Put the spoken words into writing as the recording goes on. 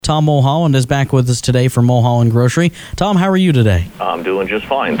Tom Mulholland is back with us today from Mulholland Grocery. Tom, how are you today? I'm doing just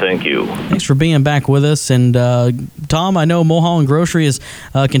fine, thank you. Thanks for being back with us. And Tom, I know Mulholland Grocery is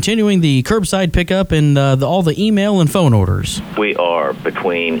continuing the curbside pickup and all the email and phone orders. We are.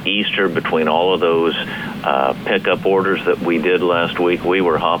 Between Easter, between all of those pickup orders that we did last week, we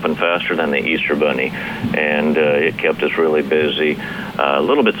were hopping faster than the Easter Bunny, and it kept us really busy. A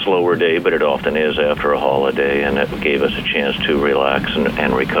little bit slower day, but it often is after a holiday, and it gave us a chance to relax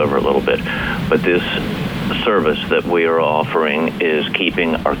and recover a little bit. But this service that we are offering is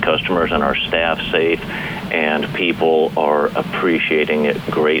keeping our customers and our staff safe, and people are appreciating it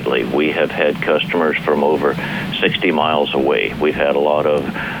greatly. We have had customers from over 60 miles away. We've had a lot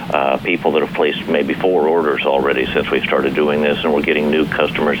of people that have placed maybe 4 orders already since we started doing this, and we're getting new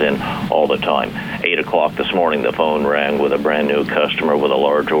customers in all the time. 8 o'clock this morning, the phone rang with a brand new customer with a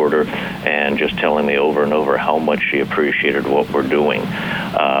large order and just telling me over and over how much she appreciated what we're doing.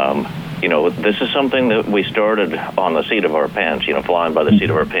 This is something that we started on the seat of our pants, flying by the seat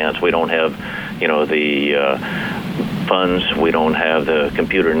of our pants. We don't have, the funds. We don't have the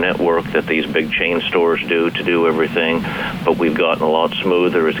computer network that these big chain stores do to do everything, but we've gotten a lot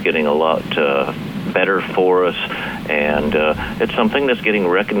smoother. It's getting a lot better for us, and it's something that's getting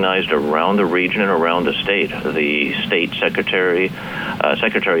recognized around the region and around the state. The state Secretary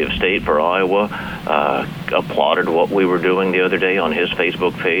of State for Iowa applauded what we were doing the other day on his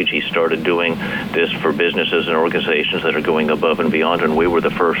Facebook page. He started doing this for businesses and organizations that are going above and beyond, and we were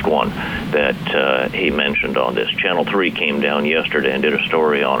the first one that he mentioned on this. Channel 3 came down yesterday and did a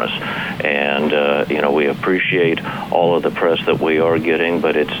story on us, and we appreciate all of the press that we are getting,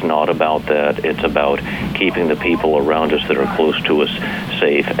 but it's not about that. It's about keeping the people around us that are close to us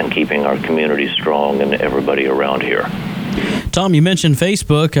safe and keeping our community strong and everybody around here. Tom, you mentioned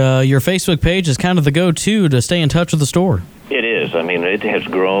Facebook. Your Facebook page is kind of the go-to to stay in touch with the store. It is. I mean, it has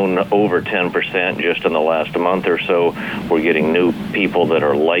grown over 10% just in the last month or so. We're getting new people that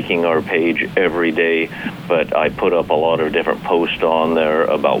are liking our page every day, but I put up a lot of different posts on there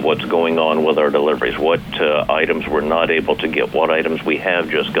about what's going on with our deliveries, what items we're not able to get, what items we have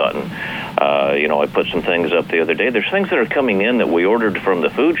just gotten. I put some things up the other day. There's things that are coming in that we ordered from the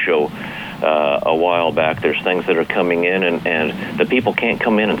food show a while back. There's things that are coming in, and the people can't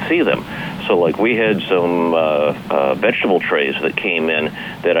come in and see them. So, like, we had some vegetable trays that came in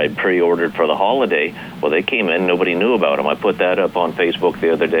that I'd pre-ordered for the holiday. Well, they came in, nobody knew about them. I put that up on Facebook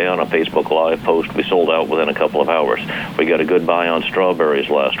the other day on a Facebook Live post. We sold out within a couple of hours. We got a good buy on strawberries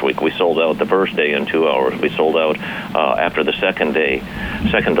last week. We sold out the first day in 2 hours. We sold out after the second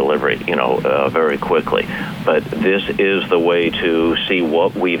delivery, very quickly. But this is the way to see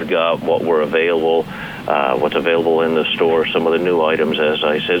what we've got, what we're available, what's available in the store, some of the new items, as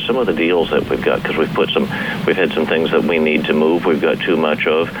I said, some of the deals that we've got, because we've had some things that we need to move, we've got too much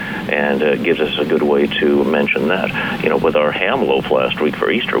of, and it gives us a good way to mention that. With our ham loaf last week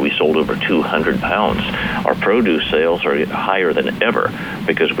for Easter, we sold over 200 pounds. Our produce sales are higher than ever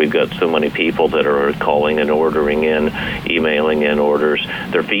because we've got so many people that are calling and ordering in, emailing in orders.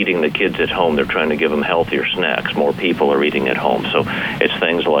 They're feeding the kids at home. They're trying to give them healthier snacks. More people are eating at home. So it's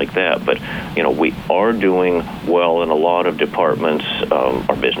things like that. But, we are doing well in a lot of departments.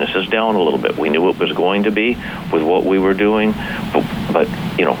 Our business is down a little bit. We knew it was going to be with what we were doing, but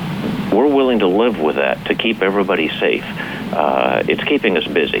we're willing to live with that to keep everybody safe. It's keeping us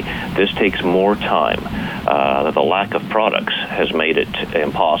busy. This takes more time. The lack of products has made it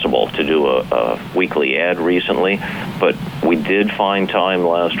impossible to do a weekly ad recently, but we did find time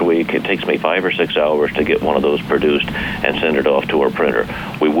last week. It takes me 5 or 6 hours to get one of those produced and send it off to our printer.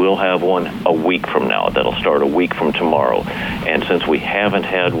 We will have one a week from now. That'll start a week from tomorrow. And since we haven't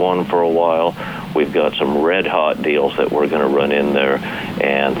had one for a while, we've got some red-hot deals that we're going to run in there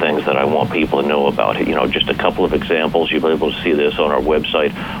and things that I want people to know about. Just a couple of examples. You'll be able to see this on our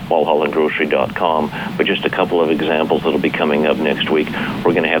website, mulhollandgrocery.com, but just a couple of examples that'll be coming up next week.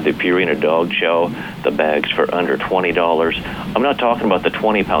 We're going to have the Purina Dog Chow, the bags for under $20. I'm not talking about the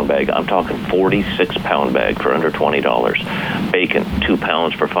 20-pound bag. I'm talking 46-pound bag for under $20. Bacon, 2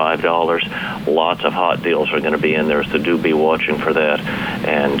 pounds for $5. Lots of hot deals are going to be in there, so do be watching for that,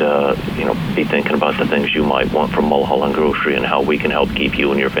 and be thinking about the things you might want from Mulholland Grocery and how we can help keep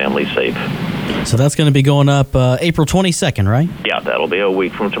you and your family safe. So that's going to be going up April 22nd, right? Yeah, that'll be a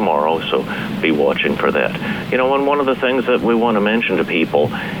week from tomorrow, so be watching for that. And one of the things that we want to mention to people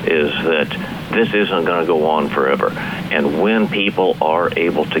is that this isn't going to go on forever. And when people are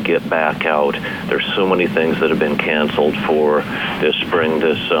able to get back out, there's so many things that have been canceled for this spring,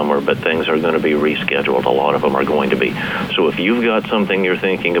 this summer, but things are going to be rescheduled. A lot of them are going to be. So if you've got something you're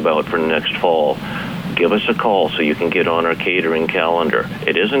thinking about for next fall, give us a call so you can get on our catering calendar.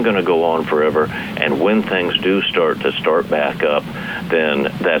 It isn't going to go on forever, and when things do start back up, then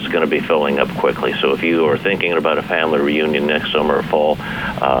that's going to be filling up quickly. So if you are thinking about a family reunion next summer or fall,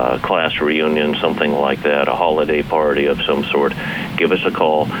 class reunion, something like that, a holiday party of some sort, give us a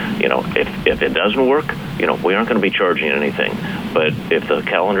call. If it doesn't work, we aren't going to be charging you anything. But if the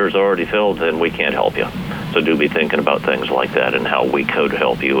calendar is already filled, then we can't help you. So do be thinking about things like that and how we could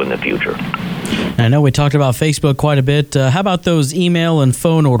help you in the future. I know we talked about Facebook quite a bit. How about those email and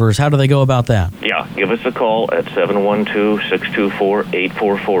phone orders? How do they go about that? Yeah, give us a call at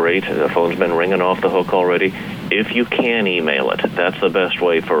 712-624-8448. The phone's been ringing off the hook already. If you can email it, that's the best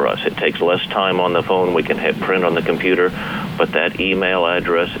way for us. It takes less time on the phone. We can hit print on the computer, but that email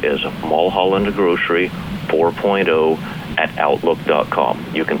address is Mulholland Grocery 4.0 at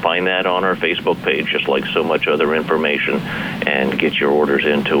outlook.com. You can find that on our Facebook page, just like so much other information, and get your orders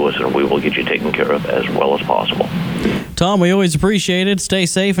into us, and we will get you taken care of as well as possible. Tom, we always appreciate it. Stay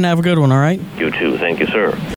safe and have a good one, all right? You too. Thank you, sir.